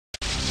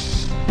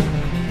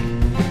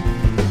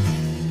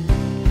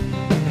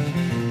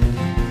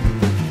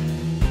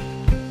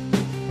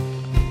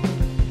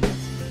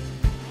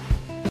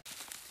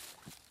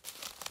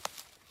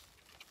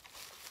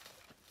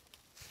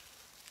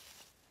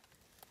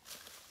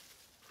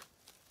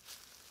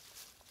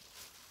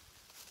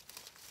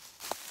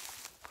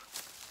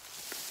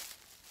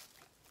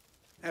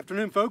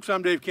Afternoon, folks.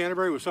 I'm Dave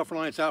Canterbury with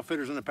Self-Reliance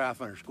Outfitters in the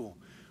Pathfinder School.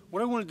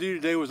 What I wanted to do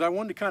today was I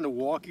wanted to kind of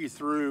walk you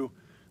through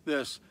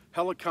this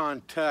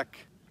Helikon Tech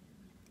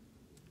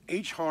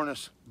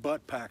H-harness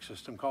butt pack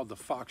system called the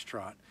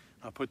Foxtrot.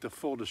 I'll put the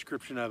full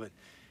description of it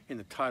in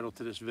the title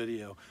to this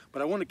video.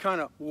 But I want to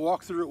kind of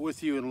walk through it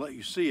with you and let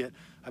you see it.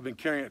 I've been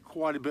carrying it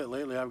quite a bit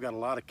lately. I've got a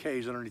lot of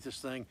Ks underneath this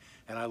thing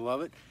and I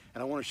love it.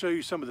 And I want to show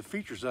you some of the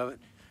features of it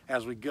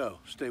as we go.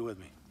 Stay with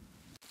me.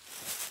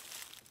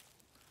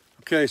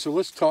 Okay, so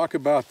let's talk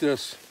about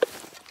this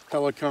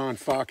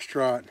Helikon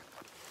Foxtrot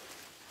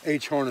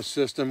H-harness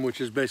system,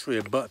 which is basically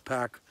a butt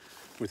pack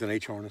with an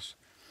H-harness.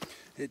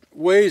 It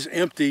weighs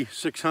empty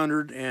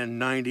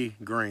 690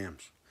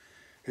 grams.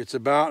 It's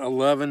about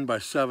 11 by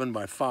 7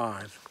 by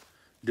 5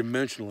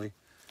 dimensionally.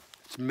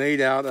 It's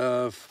made out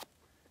of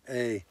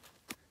a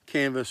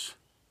canvas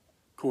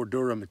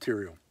Cordura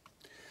material.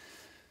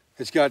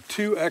 It's got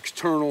two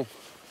external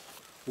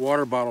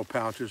water bottle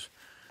pouches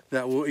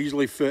that will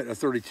easily fit a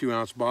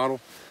 32-ounce bottle.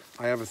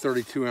 I have a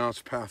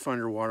 32-ounce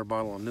Pathfinder water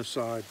bottle on this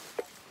side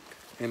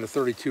and a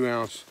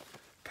 32-ounce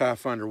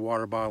Pathfinder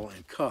water bottle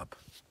and cup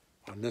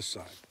on this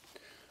side.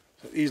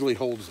 So it easily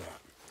holds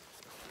that.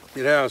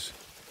 It has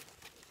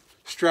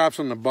straps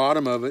on the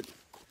bottom of it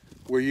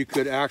where you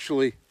could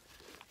actually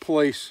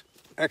place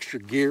extra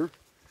gear,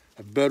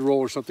 a bedroll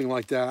or something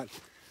like that,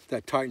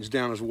 that tightens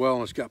down as well,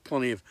 and it's got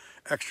plenty of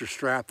extra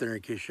strap there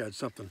in case you had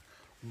something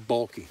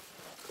bulky.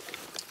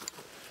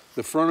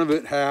 The front of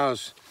it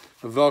has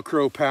a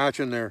Velcro patch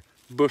and their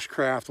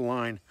bushcraft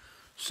line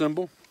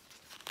symbol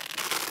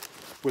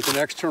with an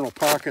external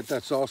pocket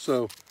that's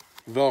also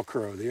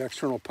Velcro. The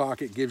external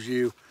pocket gives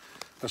you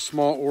a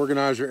small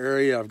organizer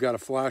area. I've got a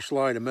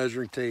flashlight, a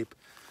measuring tape,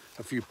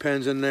 a few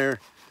pens in there.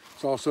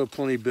 It's also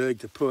plenty big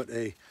to put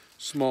a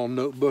small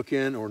notebook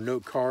in or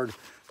note card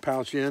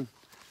pouch in.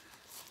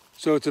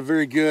 So it's a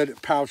very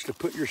good pouch to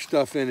put your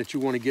stuff in that you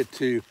want to get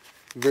to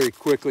very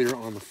quickly or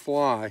on the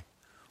fly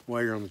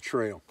while you're on the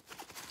trail.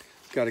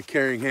 Got a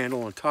carrying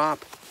handle on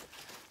top,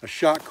 a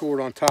shot cord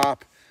on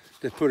top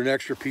to put an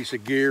extra piece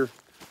of gear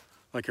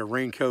like a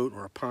raincoat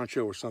or a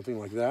poncho or something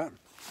like that.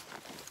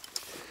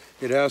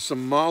 It has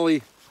some MOLLE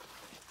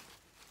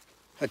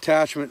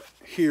attachment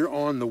here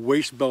on the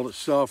waist belt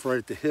itself, right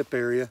at the hip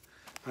area.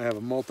 I have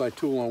a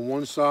multi-tool on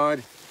one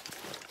side.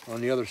 On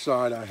the other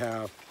side, I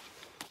have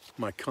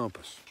my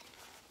compass.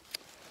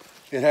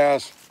 It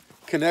has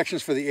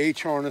connections for the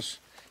H-harness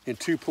in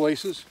two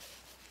places.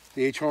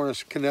 The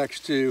H-harness connects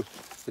to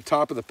the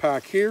top of the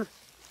pack here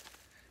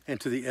and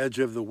to the edge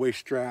of the waist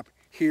strap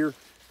here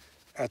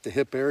at the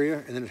hip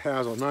area. And then it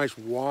has a nice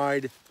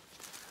wide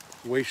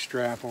waist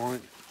strap on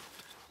it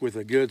with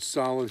a good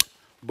solid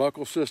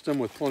buckle system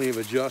with plenty of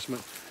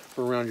adjustment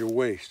for around your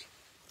waist.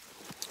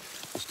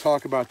 Let's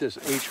talk about this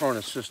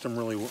H-harness system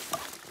really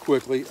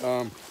quickly.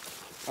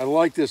 I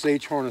like this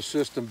H-harness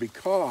system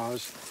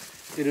because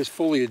it is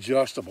fully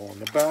adjustable. On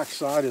the back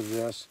side of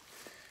this,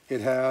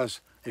 it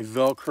has a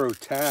Velcro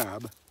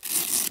tab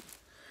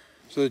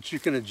so that you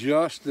can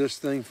adjust this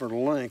thing for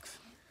length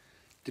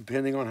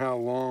depending on how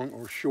long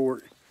or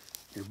short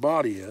your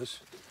body is,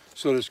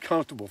 so that it's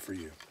comfortable for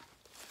you.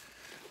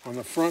 On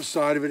the front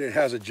side of it, it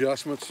has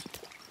adjustments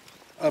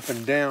up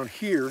and down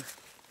here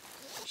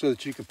so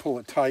that you can pull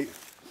it tight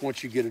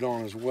once you get it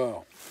on as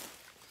well.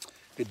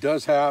 It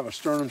does have a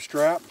sternum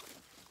strap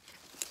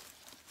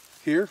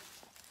here,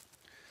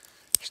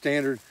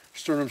 standard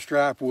sternum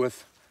strap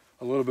with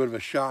a little bit of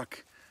a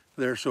shock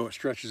there so it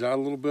stretches out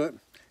a little bit,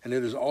 and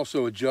it is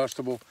also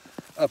adjustable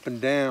up and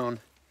down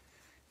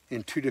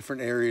in two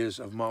different areas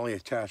of MOLLE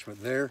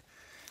attachment there.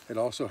 It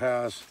also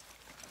has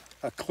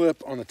a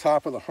clip on the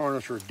top of the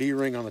harness, or a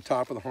D-ring on the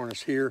top of the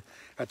harness here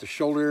at the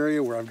shoulder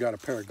area where I've got a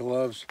pair of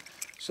gloves,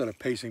 a set of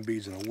pacing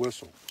beads, and a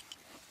whistle.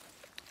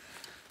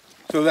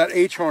 So that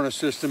H-harness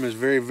system is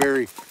very,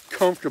 very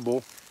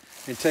comfortable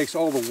and takes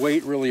all the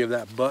weight really of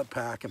that butt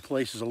pack and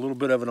places a little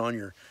bit of it on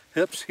your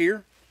hips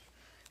here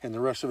and the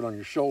rest of it on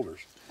your shoulders,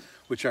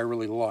 which I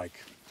really like.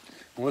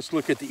 And let's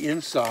look at the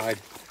inside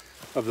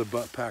of the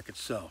butt pack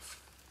itself.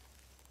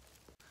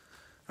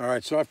 All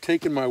right, so I've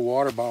taken my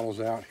water bottles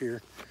out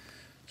here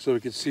so we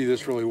can see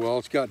this really well.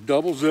 It's got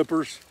double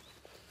zippers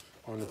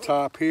on the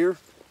top here.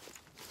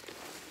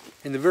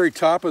 In the very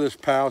top of this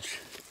pouch,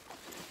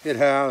 it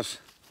has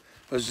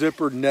a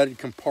zippered netted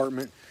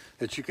compartment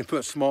that you can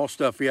put small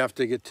stuff you have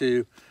to get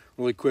to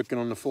really quick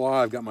and on the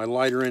fly. I've got my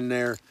lighter in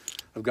there.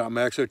 I've got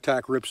my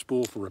Exotac rip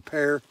spool for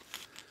repair,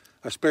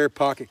 a spare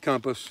pocket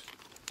compass.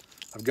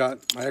 I've got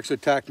my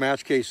Exotac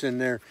match case in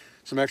there,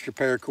 some extra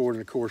paracord,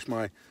 and of course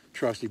my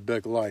trusty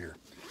Bic lighter.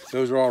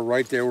 Those are all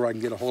right there where I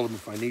can get a hold of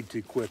them if I need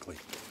to quickly.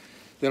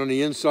 Then on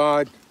the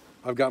inside,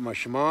 I've got my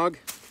shemagh.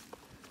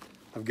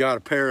 I've got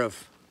a pair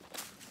of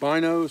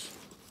binos,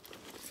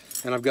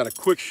 and I've got a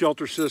quick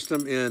shelter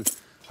system in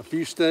a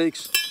few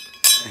stakes,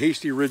 a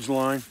hasty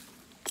ridgeline.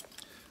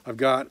 I've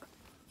got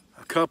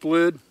a cup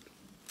lid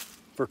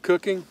for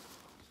cooking,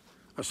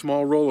 a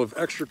small roll of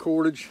extra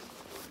cordage,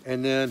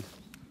 and then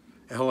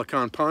a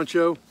Helikon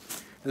poncho.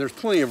 And there's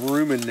plenty of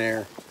room in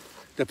there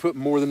to put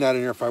more than that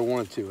in there if I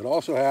wanted to. It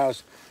also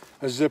has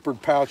a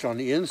zippered pouch on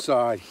the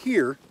inside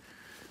here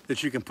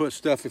that you can put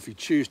stuff if you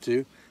choose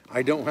to.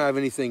 I don't have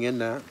anything in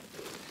that.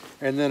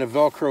 And then a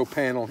Velcro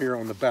panel here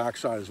on the back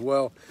side as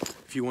well,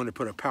 if you wanted to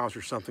put a pouch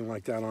or something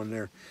like that on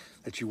there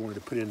that you wanted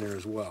to put in there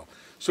as well.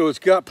 So it's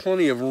got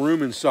plenty of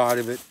room inside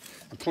of it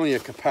and plenty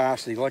of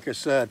capacity. Like I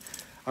said,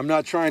 I'm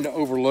not trying to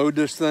overload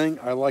this thing.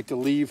 I like to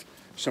leave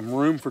some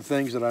room for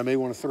things that I may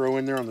want to throw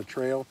in there on the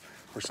trail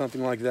or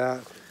something like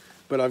that.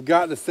 But I've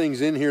got the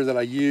things in here that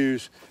I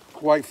use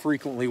quite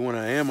frequently when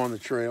I am on the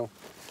trail,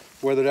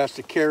 whether that's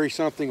to carry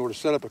something or to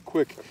set up a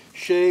quick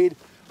shade,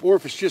 or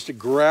if it's just to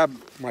grab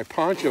my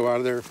poncho out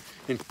of there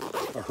in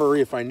a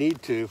hurry if I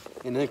need to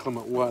in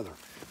inclement weather.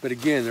 But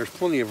again, there's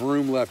plenty of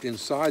room left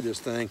inside this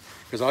thing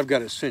because I've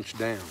got it cinched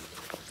down.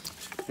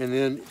 And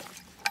then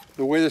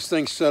the way this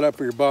thing's set up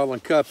for your bottle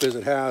and cup is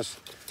it has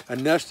a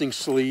nesting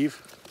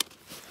sleeve,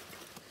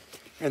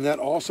 and that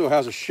also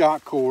has a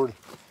shock cord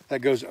that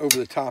goes over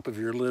the top of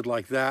your lid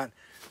like that,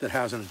 that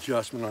has an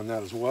adjustment on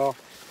that as well.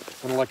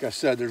 And like I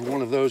said, there's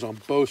one of those on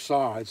both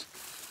sides,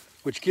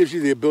 which gives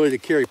you the ability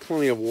to carry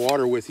plenty of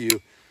water with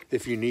you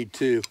if you need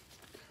to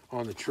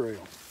on the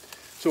trail.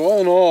 So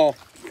all in all,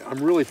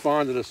 I'm really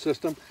fond of the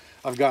system.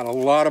 I've got a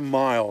lot of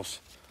miles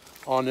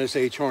on this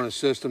H-harness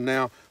system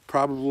now,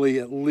 probably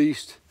at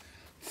least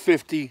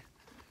 50,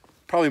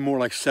 probably more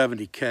like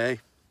 70K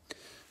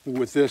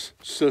with this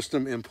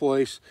system in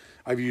place.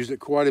 I've used it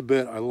quite a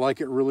bit. I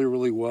like it really,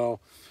 really well.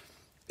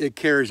 It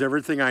carries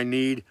everything I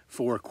need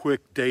for a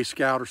quick day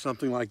scout or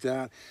something like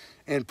that,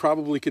 and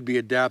probably could be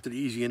adapted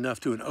easy enough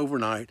to an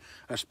overnight,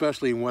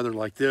 especially in weather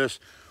like this,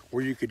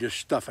 where you could just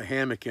stuff a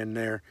hammock in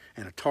there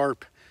and a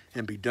tarp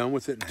and be done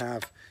with it and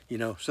have, you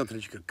know, something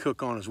that you could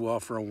cook on as well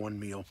for a one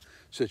meal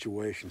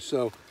situation.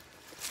 So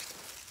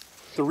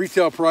the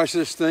retail price of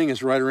this thing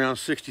is right around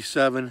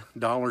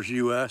 $67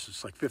 US.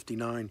 It's like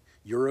 59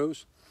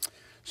 euros.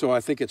 So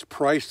I think it's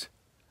priced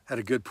at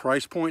a good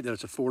price point, that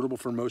it's affordable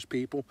for most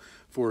people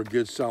for a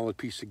good solid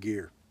piece of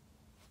gear.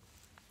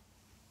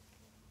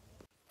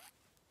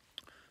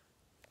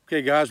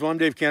 Okay guys, well I'm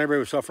Dave Canterbury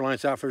with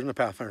Self-Reliance Outfitters in the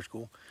Pathfinder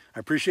School. I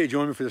appreciate you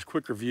joining me for this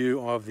quick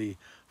review of the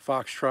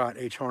Foxtrot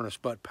H-Harness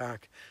Butt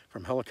Pack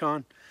from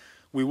Helikon.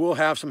 We will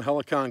have some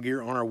Helikon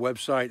gear on our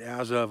website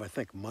as of, I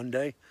think,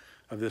 Monday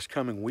of this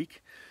coming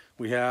week.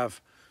 We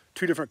have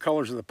two different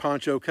colors of the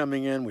poncho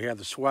coming in. We have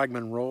the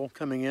Swagman roll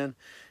coming in,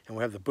 and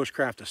we have the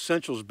Bushcraft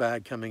Essentials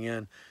bag coming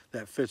in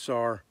that fits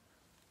our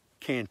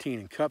canteen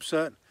and cup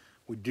set.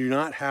 We do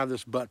not have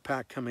this butt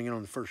pack coming in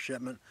on the first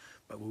shipment,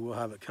 but we will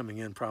have it coming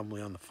in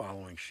probably on the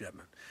following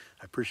shipment.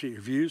 I appreciate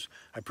your views.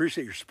 I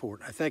appreciate your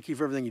support. I thank you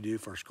for everything you do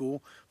for our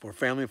school, for our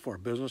family, for our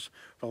business,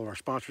 for all of our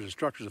sponsors,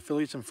 instructors,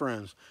 affiliates, and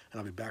friends. And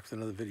I'll be back with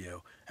another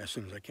video as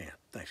soon as I can.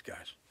 Thanks,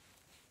 guys.